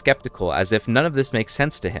confused and skeptical, as if none of this makes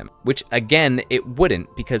sense to him, which again, it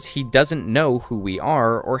wouldn't, because he doesn't know who we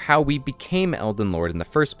are or how we became Elden Lord in the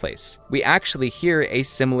first place. We actually hear a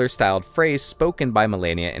similar styled phrase spoken by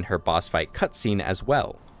Malenia in her boss fight cutscene as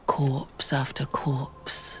well. Corpse after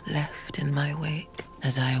corpse left in my wake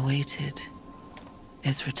as I awaited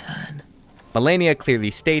his return. Malenia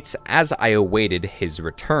clearly states, as I awaited his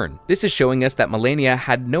return. This is showing us that Malenia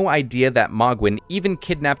had no idea that Mogwyn even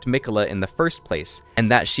kidnapped Miquella in the first place,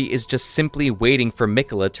 and that she is just simply waiting for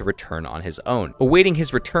Miquella to return on his own. Awaiting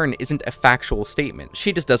his return isn't a factual statement.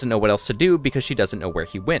 She just doesn't know what else to do because she doesn't know where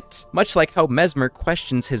he went. Much like how Mesmer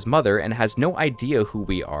questions his mother and has no idea who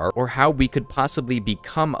we are or how we could possibly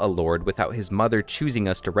become a lord without his mother choosing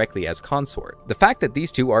us directly as consort. The fact that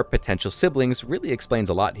these two are potential siblings really explains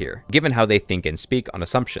a lot here, given how they think and speak on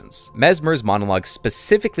assumptions. Mesmer's monologue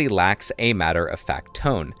specifically lacks a matter-of-fact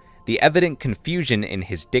tone. The evident confusion in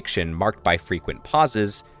his diction, marked by frequent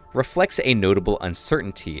pauses, reflects a notable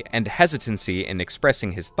uncertainty and hesitancy in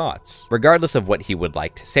expressing his thoughts. Regardless of what he would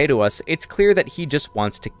like to say to us, it's clear that he just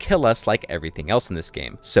wants to kill us like everything else in this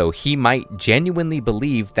game. So he might genuinely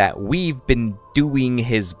believe that we've been doing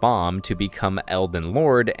his bomb to become Elden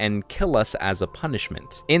Lord and kill us as a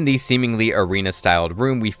punishment. In the seemingly arena-styled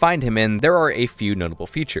room we find him in, there are a few notable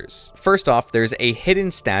features. First off, there's a hidden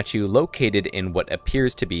statue located in what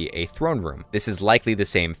appears to be a throne room. This is likely the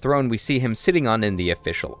same throne we see him sitting on in the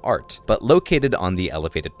official art, but located on the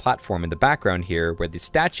elevated platform in the background here where the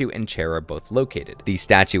statue and chair are both located. The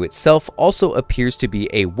statue itself also appears to be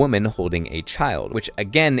a woman holding a child, which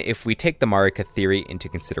again, if we take the Marika theory into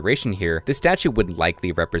consideration here, the statue would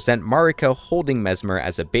likely represent Marika holding Mesmer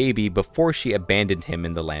as a baby before she abandoned him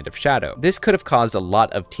in the Land of Shadow. This could have caused a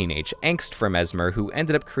lot of teenage angst for Mesmer, who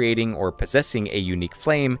ended up creating or possessing a unique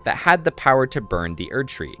flame that had the power to burn the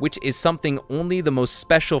Erdtree, which is something only the most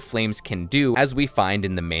special flames can do, as we find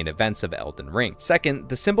in the main events of Elden Ring. Second,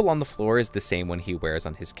 the symbol on the floor is the same one he wears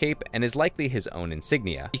on his cape and is likely his own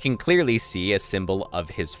insignia. You can clearly see a symbol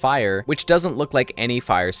of his fire, which doesn't look like any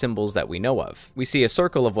fire symbols that we know of. We see a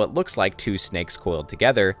circle of what looks like two snakes coiled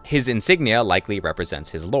together, his insignia likely represents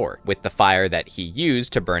his lore, with the fire that he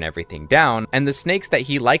used to burn everything down, and the snakes that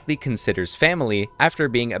he likely considers family after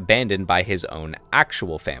being abandoned by his own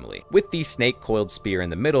actual family, with the snake-coiled spear in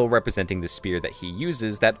the middle representing the spear that he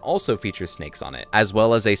uses that also features snakes on it, as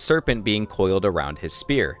well as a serpent being coiled around his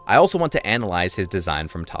spear. I also want to analyze his design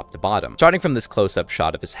from top to bottom. Starting from this close-up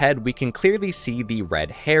shot of his head, we can clearly see the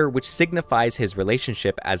red hair, which signifies his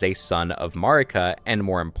relationship as a son of Marika, and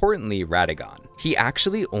more importantly, Radagon. He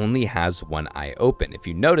actually only has one eye open. If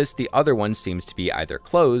you notice, the other one seems to be either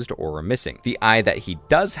closed or missing. The eye that he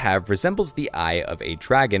does have resembles the eye of a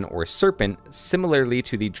dragon or serpent, similarly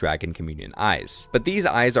to the Dragon Communion eyes, but these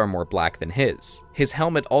eyes are more black than his. His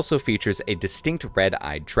helmet also features a distinct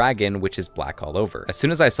red-eyed dragon, which is black all over. As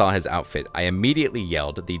soon as I saw his outfit, I immediately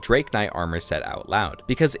yelled the Drake Knight armor set out loud,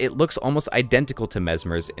 because it looks almost identical to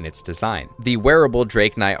Mesmer's in its design. The wearable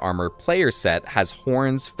Drake Knight armor player set has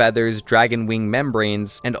horns, feathers, dragon wing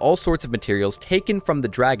membranes, and all sorts of materials taken from the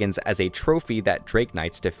dragons as a trophy that Drake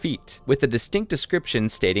Knights defeat, with a distinct description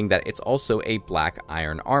stating that it's also a black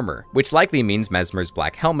iron armor, which likely means Mesmer's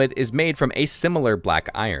black helmet is made from a similar black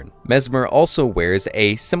iron. Mesmer also wears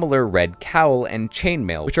a similar red cowl and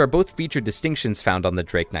chainmail, which are both featured distinctions found on the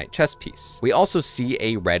Drake Knight chest piece. We also see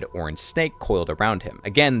a red-orange snake coiled around him.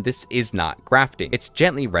 Again, this is not grafting, it's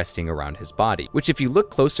gently resting around his body, which if you look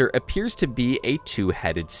closer appears to be a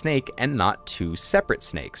two-headed snake and not two separate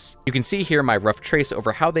snakes. You can see here my rough trace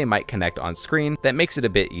over how they might connect on screen that makes it a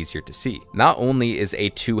bit easier to see. Not only is a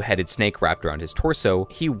two-headed snake wrapped around his torso,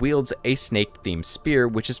 he wields a snake-themed spear,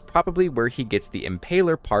 which is probably where he gets the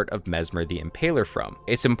Impaler part of Mesmer the Impaler from.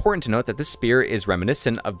 It's important to note that this spear is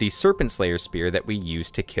reminiscent of the Serpent Slayer spear that we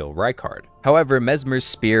used to kill Rykard. However, Mesmer's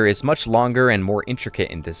spear is much longer and more intricate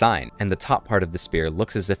in design, and the top part of the spear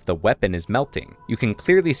looks as if the weapon is melting. You can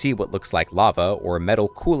clearly see what looks like lava or metal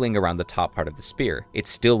cooling around the top part of the spear. It's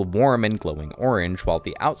still warm and glowing orange, while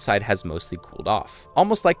the outside has mostly cooled off.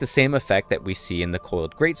 Almost like the same effect that we see in the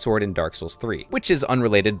coiled greatsword in Dark Souls 3, which is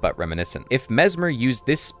unrelated but reminiscent. If Mesmer used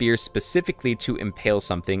this spear specifically to impale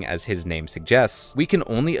something as his name suggests, we can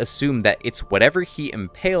only assume that it's whatever he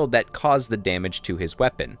impaled that caused the damage to his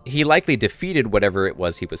weapon. He likely defeated whatever it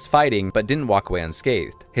was he was fighting, but didn't walk away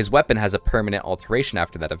unscathed. His weapon has a permanent alteration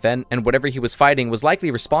after that event, and whatever he was fighting was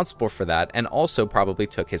likely responsible for that and also probably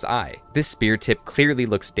took his eye. This spear tip clearly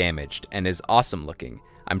looks damaged and is awesome looking.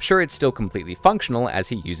 I'm sure it's still completely functional as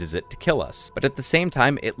he uses it to kill us, but at the same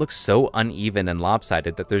time, it looks so uneven and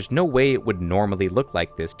lopsided that there's no way it would normally look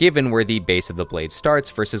like this given where the base of the blade starts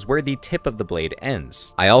versus where the tip of the blade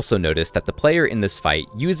ends. I also noticed that the player in this fight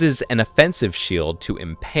uses an offensive shield to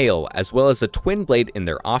impale as well as a twin blade in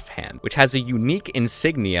their offhand, which has a unique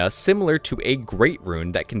insignia similar to a great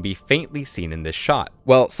rune that can be faintly seen in this shot.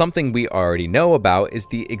 Well, something we already know about is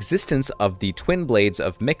the existence of the twin blades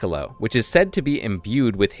of Miquella, which is said to be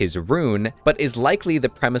imbued with his rune, but is likely the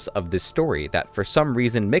premise of this story, that for some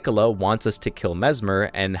reason Miquella wants us to kill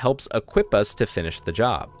Mesmer and helps equip us to finish the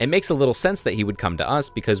job. It makes a little sense that he would come to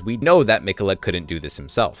us because we know that Miquella couldn't do this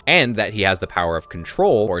himself, and that he has the power of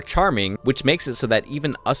control or charming, which makes it so that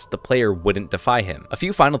even us, the player, wouldn't defy him. A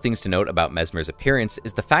few final things to note about Mesmer's appearance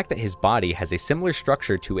is the fact that his body has a similar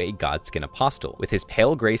structure to a Godskin apostle, with his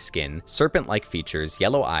pale gray skin, serpent-like features,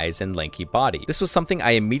 yellow eyes, and lanky body. This was something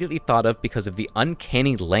I immediately thought of because of the uncanny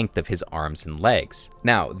length of his arms and legs.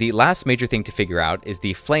 Now, the last major thing to figure out is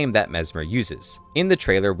the flame that Mesmer uses. In the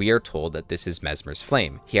trailer, we are told that this is Mesmer's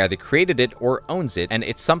flame. He either created it or owns it, and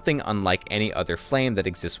it's something unlike any other flame that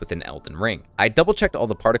exists within Elden Ring. I double-checked all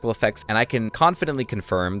the particle effects, and I can confidently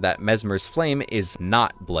confirm that Mesmer's flame is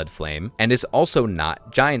not Blood Flame, and is also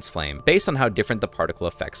not Giant's Flame, based on how different the particle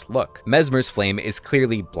effects look. Mesmer's flame is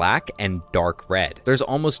clearly black and dark red. There's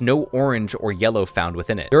almost no orange or yellow found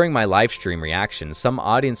within it. During my live stream reaction, some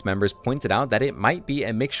audience members pointed out that it might be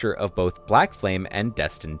a mixture of both Black Flame and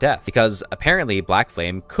Destined Death, because apparently Black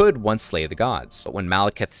Flame could once slay the gods, but when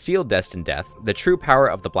Malekith sealed Destined Death, the true power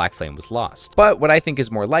of the Black Flame was lost. But what I think is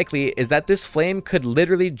more likely is that this flame could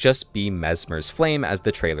literally just be Mesmer's flame, as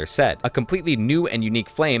the trailer said, a completely new and unique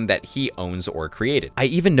flame that he owns or created. I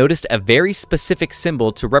even noticed a very specific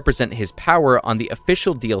symbol to represent his power on the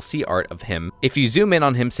official DLC art of him. If you zoom in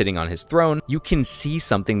on him sitting on his throne, you can see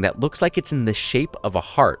something that looks like it's in the shape of a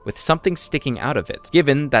heart with something sticking out of it.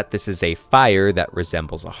 Given that this is a fire that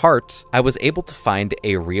resembles a heart, I was able to find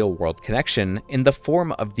a real-world connection in the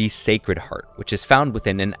form of the Sacred Heart, which is found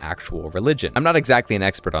within an actual religion. I'm not exactly an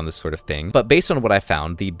expert on this sort of thing, but based on what I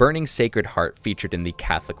found, the burning Sacred Heart featured in the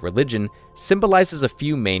Catholic religion symbolizes a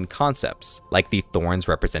few main concepts, like the thorns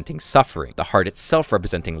representing suffering, the heart itself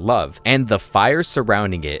representing love, and the fire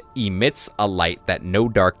surrounding it emits a light that no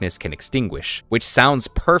darkness can extinguish, which sounds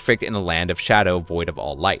perfect in a land of shadow void of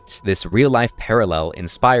all light. This real-life parallel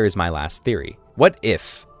inspires my last theory. What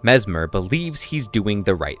if Mesmer believes he's doing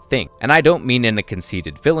the right thing? And I don't mean in a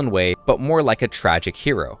conceited villain way, but more like a tragic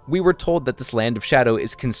hero. We were told that this land of shadow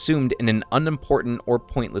is consumed in an unimportant or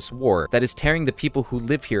pointless war that is tearing the people who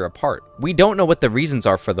live here apart. We don't know what the reasons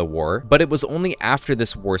are for the war, but it was only after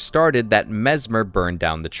this war started that Mesmer burned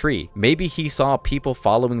down the tree. Maybe he saw people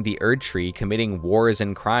following the Erdtree committing wars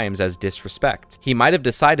and crimes as disrespect. He might have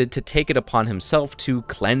decided to take it upon himself to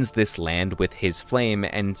cleanse this land with his flame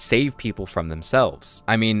and save people from themselves.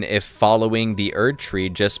 I mean, if following the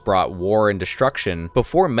Erdtree just brought war and destruction,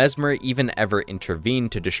 before Mesmer even ever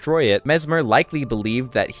intervened to destroy it, Mesmer likely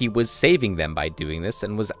believed that he was saving them by doing this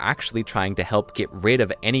and was actually trying to help get rid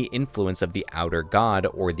of any influence of the outer god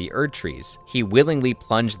or the Erdtrees. He willingly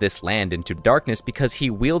plunged this land into darkness because he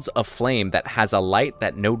wields a flame that has a light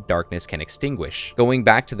that no darkness can extinguish. Going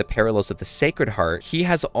back to the parallels of the Sacred Heart, he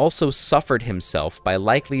has also suffered himself by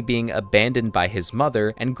likely being abandoned by his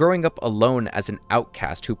mother and growing up alone as an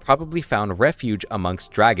outcast who probably found refuge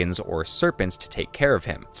amongst dragons or serpents to take care of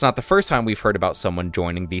him. It's not the first time we've heard about someone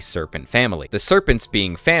joining the serpent family. The serpents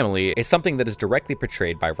being family is something that is directly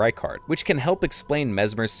portrayed by Rykard, which can help explain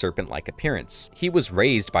Mesmer's serpent-like appearance. He was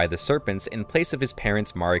raised by the serpents in place of his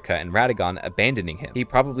parents Marika and Radagon abandoning him. He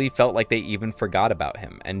probably felt like they even forgot about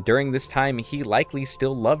him, and during this time he likely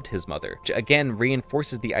still loved his mother, which again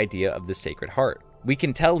reinforces the idea of the Sacred Heart. We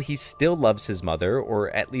can tell he still loves his mother,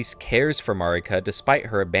 or at least cares for Marika despite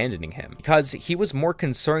her abandoning him, because he was more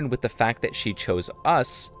concerned with the fact that she chose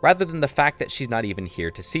us, rather than the fact that she's not even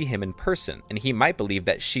here to see him in person, and he might believe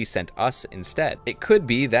that she sent us instead. It could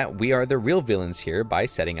be that we are the real villains here by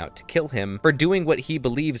setting out to kill him for doing what he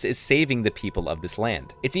believes is saving the people of this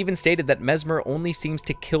land. It's even stated that Mesmer only seems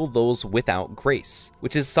to kill those without grace,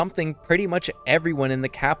 which is something pretty much everyone in the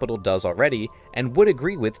capital does already, and would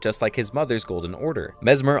agree with, just like his mother's golden order.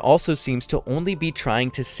 Mesmer also seems to only be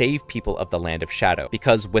trying to save people of the Land of Shadow,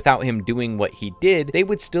 because without him doing what he did, they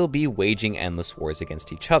would still be waging endless wars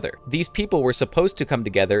against each other. These people were supposed to come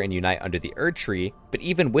together and unite under the Erdtree, but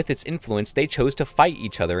even with its influence, they chose to fight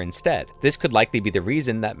each other instead. This could likely be the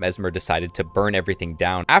reason that Mesmer decided to burn everything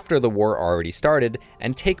down after the war already started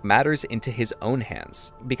and take matters into his own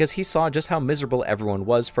hands, because he saw just how miserable everyone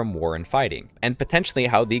was from war and fighting, and potentially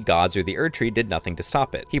how the gods or the Erdtree did nothing to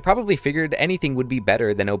stop it. He probably figured anything would be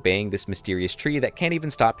better than obeying this mysterious tree that can't even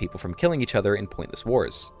stop people from killing each other in pointless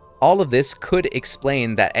wars. All of this could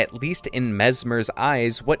explain that, at least in Mesmer's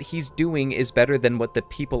eyes, what he's doing is better than what the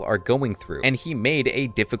people are going through, and he made a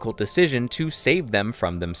difficult decision to save them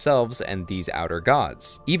from themselves and these outer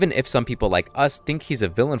gods, even if some people like us think he's a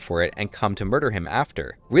villain for it and come to murder him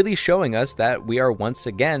after, really showing us that we are once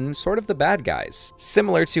again sort of the bad guys.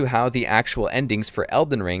 Similar to how the actual endings for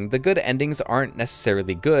Elden Ring, the good endings aren't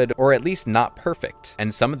necessarily good, or at least not perfect,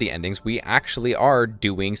 and some of the endings we actually are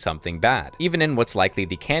doing something bad. Even in what's likely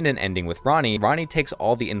the canon ending with Ranni takes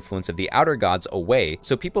all the influence of the outer gods away,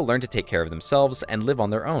 so people learn to take care of themselves and live on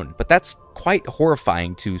their own. But that's quite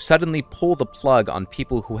horrifying, to suddenly pull the plug on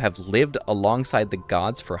people who have lived alongside the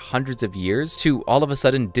gods for hundreds of years to all of a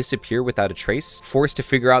sudden disappear without a trace, forced to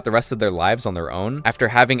figure out the rest of their lives on their own after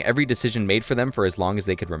having every decision made for them for as long as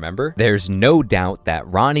they could remember. There's no doubt that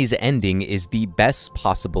Ranni's ending is the best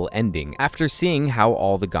possible ending, after seeing how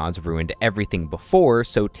all the gods ruined everything before,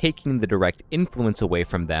 so taking the direct influence away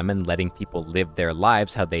from them and letting people live their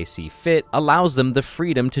lives how they see fit allows them the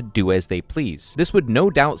freedom to do as they please. This would no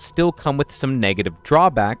doubt still come with some negative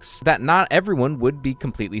drawbacks that not everyone would be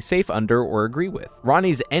completely safe under or agree with.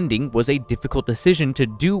 Ranni's ending was a difficult decision to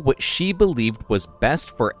do what she believed was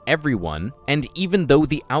best for everyone, and even though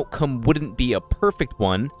the outcome wouldn't be a perfect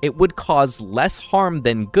one, it would cause less harm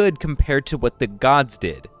than good compared to what the gods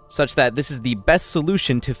did, such that this is the best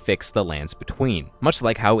solution to fix the lands between. Much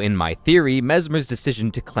like how in my theory, Mesmer's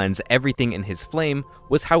decision to cleanse everything in his flame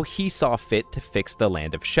was how he saw fit to fix the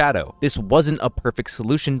Land of Shadow. This wasn't a perfect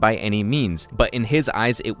solution by any means, but in his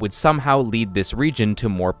eyes it would somehow lead this region to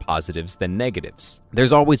more positives than negatives.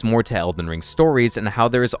 There's always more to Elden Ring's stories, and how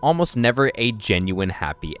there is almost never a genuine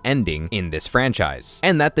happy ending in this franchise,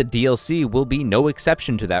 and that the DLC will be no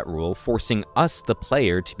exception to that rule, forcing us, the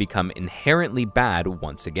player, to become inherently bad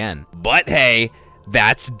once again. But hey,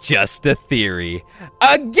 That's just a theory.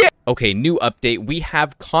 Again! Okay, new update. We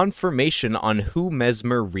have confirmation on who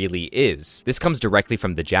Mesmer really is. This comes directly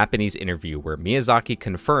from the Japanese interview where Miyazaki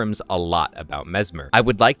confirms a lot about Mesmer. I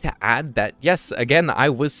would like to add that, yes, again, I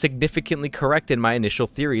was significantly correct in my initial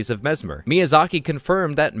theories of Mesmer. Miyazaki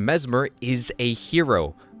confirmed that Mesmer is a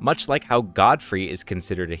hero, much like how Godfrey is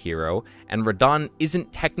considered a hero, and Radahn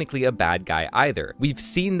isn't technically a bad guy either. We've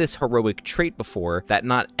seen this heroic trait before, that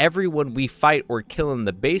not everyone we fight or kill in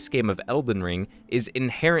the base game of Elden Ring is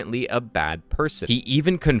inherently a bad person. He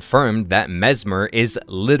even confirmed that Mesmer is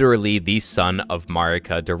literally the son of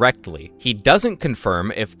Marika directly. He doesn't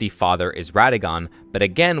confirm if the father is Radagon, but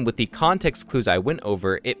again, with the context clues I went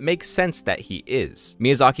over, it makes sense that he is.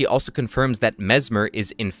 Miyazaki also confirms that Mesmer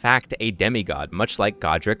is in fact a demigod, much like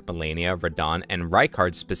Godric, Malenia, Radahn, and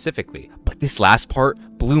Rykard specifically. But this last part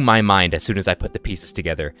blew my mind as soon as I put the pieces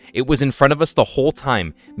together. It was in front of us the whole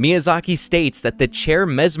time. Miyazaki states that the chair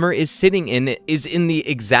Mesmer is sitting in is in the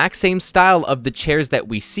exact same style of the chairs that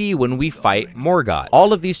we see when we fight Morgoth.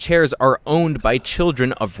 All of these chairs are owned by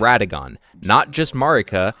children of Radagon, not just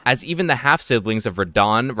Marika, as even the half-siblings of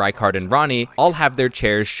Radahn, Rykard, and Ranni all have their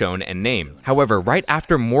chairs shown and named. However, right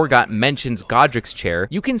after Morgoth mentions Godric's chair,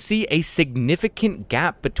 you can see a significant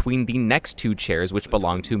gap between the next two chairs which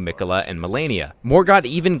belong to Miquella and Malenia. Morgoth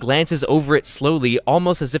even glances over it slowly,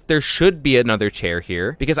 almost as if there should be another chair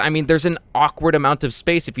here, because I mean, there's an awkward amount of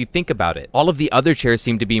space if you think about it. All of the other chairs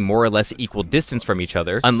seem to be more or less equal distance from each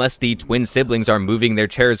other, unless the twin siblings are moving their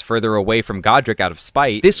chairs further away from Godric out of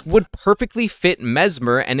spite. This would perfectly fit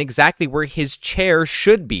Mesmer and exactly where his chair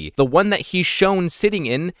should be. The one that he's shown sitting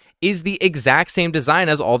in is the exact same design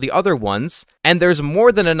as all the other ones, and there's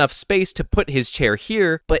more than enough space to put his chair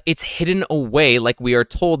here, but it's hidden away like we are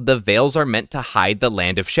told the veils are meant to hide the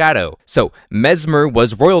land of shadow. So Mesmer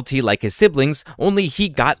was royalty like his siblings, only he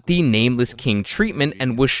got the Nameless King treatment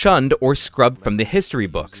and was shunned or scrubbed from the history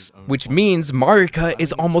books, which means Marika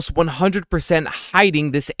is almost 100%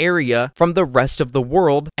 hiding this area from the rest of the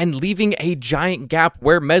world and leaving a giant gap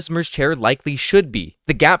where Mesmer's chair likely should be.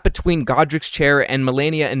 The gap between Godric's chair and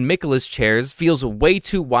Malenia and Miquella's chairs feels way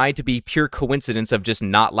too wide to be pure coincidence of just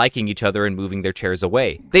not liking each other and moving their chairs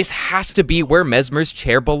away. This has to be where Mesmer's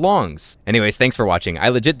chair belongs. Anyways, thanks for watching. I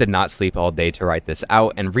legit did not sleep all day to write this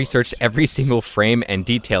out and researched every single frame and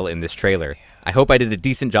detail in this trailer. I hope I did a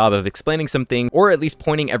decent job of explaining something, or at least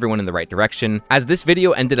pointing everyone in the right direction, as this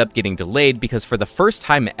video ended up getting delayed because for the first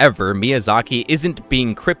time ever, Miyazaki isn't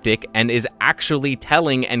being cryptic and is actually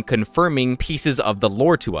telling and confirming pieces of the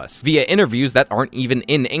lore to us, via interviews that aren't even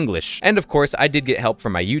in English. And of course, I did get help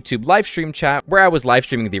from my YouTube livestream chat, where I was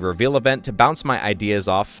livestreaming the reveal event to bounce my ideas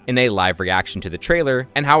off in a live reaction to the trailer,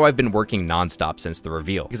 and how I've been working non-stop since the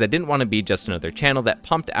reveal, because I didn't want to be just another channel that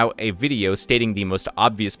pumped out a video stating the most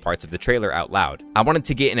obvious parts of the trailer out loud. I wanted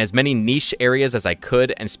to get in as many niche areas as I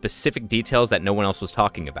could and specific details that no one else was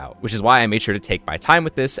talking about, which is why I made sure to take my time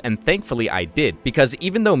with this, and thankfully I did, because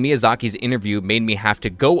even though Miyazaki's interview made me have to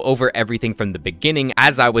go over everything from the beginning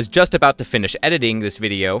as I was just about to finish editing this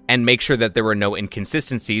video and make sure that there were no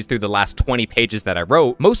inconsistencies through the last 20 pages that I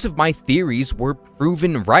wrote, most of my theories were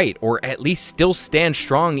proven right, or at least still stand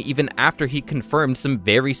strong even after he confirmed some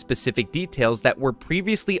very specific details that were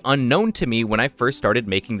previously unknown to me when I first started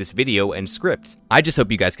making this video and script. I just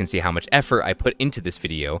hope you guys can see how much effort I put into this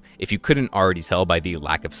video, if you couldn't already tell by the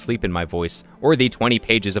lack of sleep in my voice, or the 20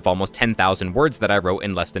 pages of almost 10,000 words that I wrote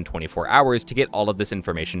in less than 24 hours to get all of this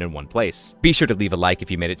information in one place. Be sure to leave a like if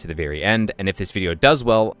you made it to the very end, and if this video does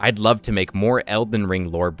well, I'd love to make more Elden Ring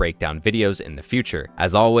lore breakdown videos in the future.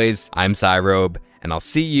 As always, I'm Cyrobe, and I'll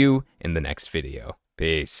see you in the next video.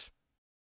 Peace.